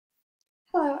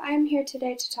I am here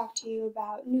today to talk to you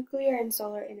about nuclear and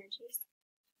solar energies.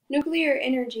 Nuclear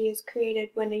energy is created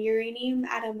when a uranium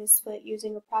atom is split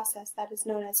using a process that is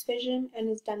known as fission and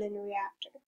is done in a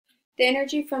reactor. The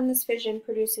energy from this fission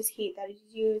produces heat that is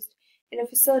used in a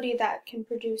facility that can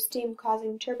produce steam,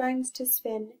 causing turbines to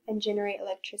spin and generate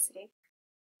electricity.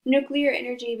 Nuclear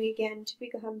energy began to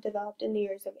become developed in the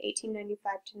years of 1895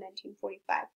 to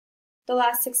 1945. The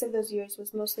last 6 of those years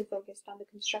was mostly focused on the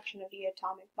construction of the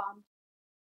atomic bomb.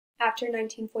 After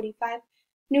 1945,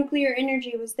 nuclear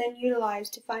energy was then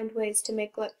utilized to find ways to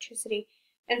make electricity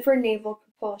and for naval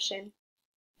propulsion.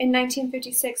 In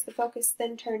 1956, the focus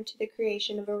then turned to the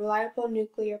creation of a reliable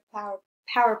nuclear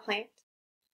power plant.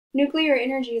 Nuclear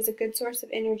energy is a good source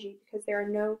of energy because there are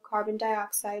no carbon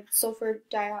dioxide, sulfur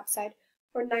dioxide,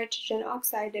 or nitrogen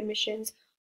oxide emissions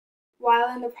while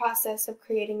in the process of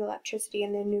creating electricity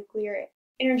in the nuclear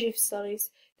energy facilities.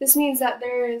 This means that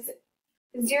there is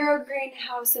zero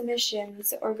greenhouse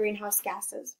emissions or greenhouse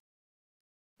gases.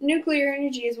 Nuclear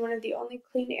energy is one of the only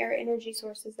clean air energy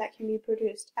sources that can be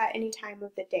produced at any time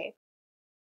of the day.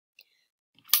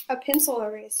 A pencil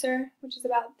eraser, which is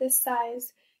about this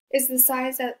size, is the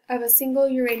size of a single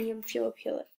uranium fuel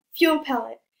pellet.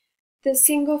 The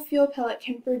single fuel pellet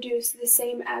can produce the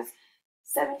same as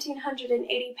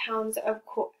 1,780 pounds of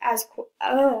coal.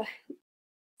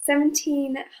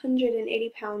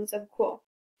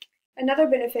 Another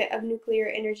benefit of nuclear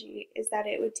energy is that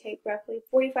it would take roughly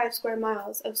 45 square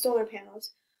miles of solar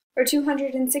panels or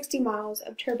 260 miles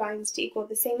of turbines to equal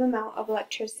the same amount of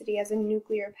electricity as a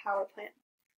nuclear power plant.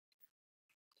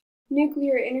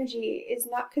 Nuclear energy is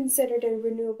not considered a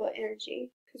renewable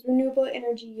energy because renewable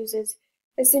energy uses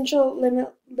essential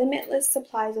limitless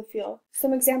supplies of fuel.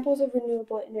 Some examples of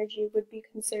renewable energy would be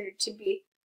considered to be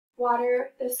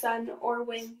water, the sun, or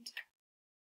wind.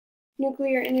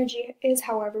 Nuclear energy is,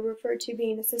 however, referred to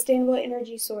being a sustainable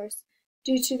energy source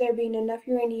due to there being enough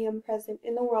uranium present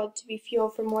in the world to be fuel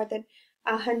for more than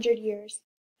 100 years.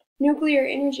 Nuclear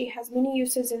energy has many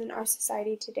uses in our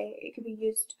society today. It can be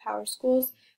used to power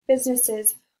schools,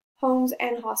 businesses, homes,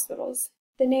 and hospitals.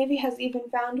 The Navy has even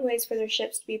found ways for their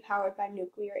ships to be powered by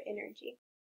nuclear energy.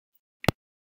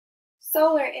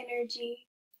 Solar energy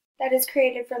that is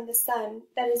created from the sun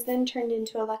that is then turned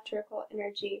into electrical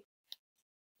energy.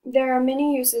 There are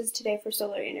many uses today for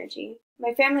solar energy.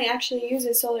 My family actually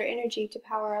uses solar energy to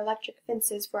power our electric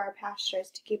fences for our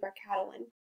pastures to keep our cattle in.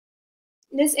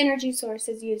 This energy source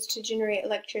is used to generate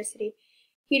electricity,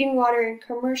 heating water in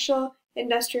commercial,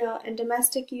 industrial, and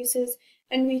domestic uses,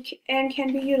 and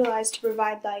can be utilized to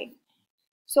provide light.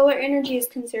 Solar energy is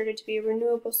considered to be a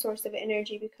renewable source of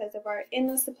energy because of our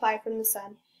endless supply from the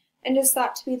sun, and is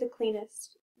thought to be the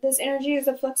cleanest. This energy is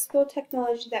a flexible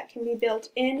technology that can be built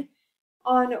in,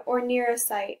 on, or near a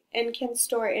site, and can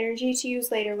store energy to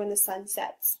use later when the sun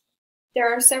sets. There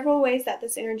are several ways that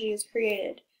this energy is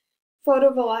created.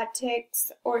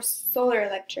 Photovoltaics, or solar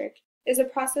electric, is a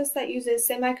process that uses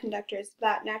semiconductors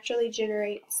that naturally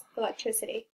generates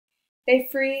electricity. They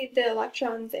free the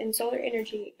electrons in solar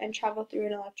energy and travel through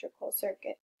an electrical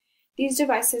circuit. These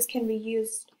devices can be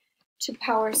used to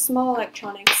power small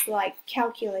electronics like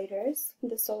calculators,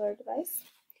 the solar device,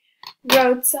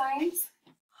 road signs,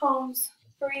 homes,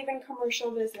 or even commercial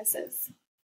businesses.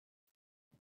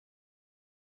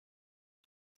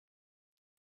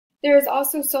 There is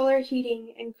also solar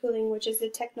heating and cooling, which is a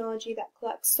technology that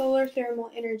collects solar thermal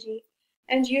energy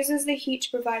and uses the heat to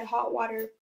provide hot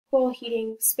water, pool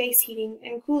heating, space heating,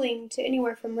 and cooling to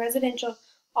anywhere from residential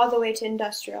all the way to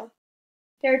industrial.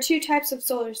 There are 2 types of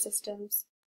solar systems,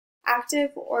 active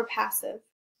or passive.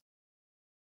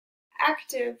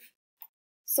 Active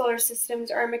solar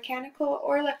systems are a mechanical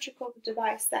or electrical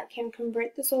device that can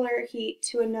convert the solar heat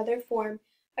to another form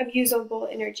of usable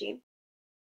energy.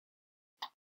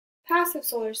 Passive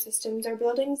solar systems are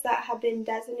buildings that have been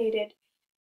designated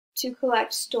to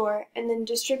collect, store, and then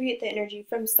distribute the energy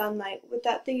from sunlight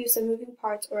without the use of moving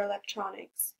parts or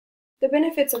electronics. The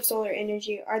benefits of solar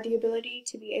energy are the ability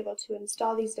to be able to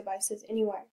install these devices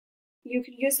anywhere. You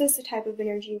could use this type of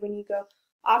energy when you go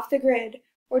off the grid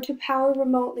or to power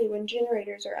remotely when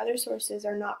generators or other sources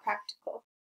are not practical.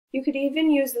 You could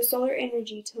even use the solar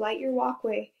energy to light your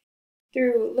walkway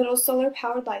through little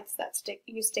solar-powered lights that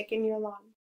you stick in your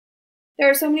lawn. There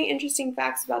are so many interesting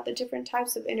facts about the different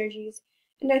types of energies,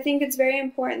 and I think it's very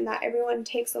important that everyone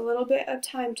takes a little bit of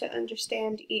time to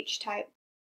understand each type.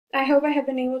 I hope I have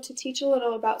been able to teach a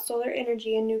little about solar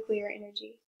energy and nuclear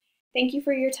energy. Thank you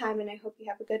for your time, and I hope you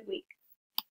have a good week.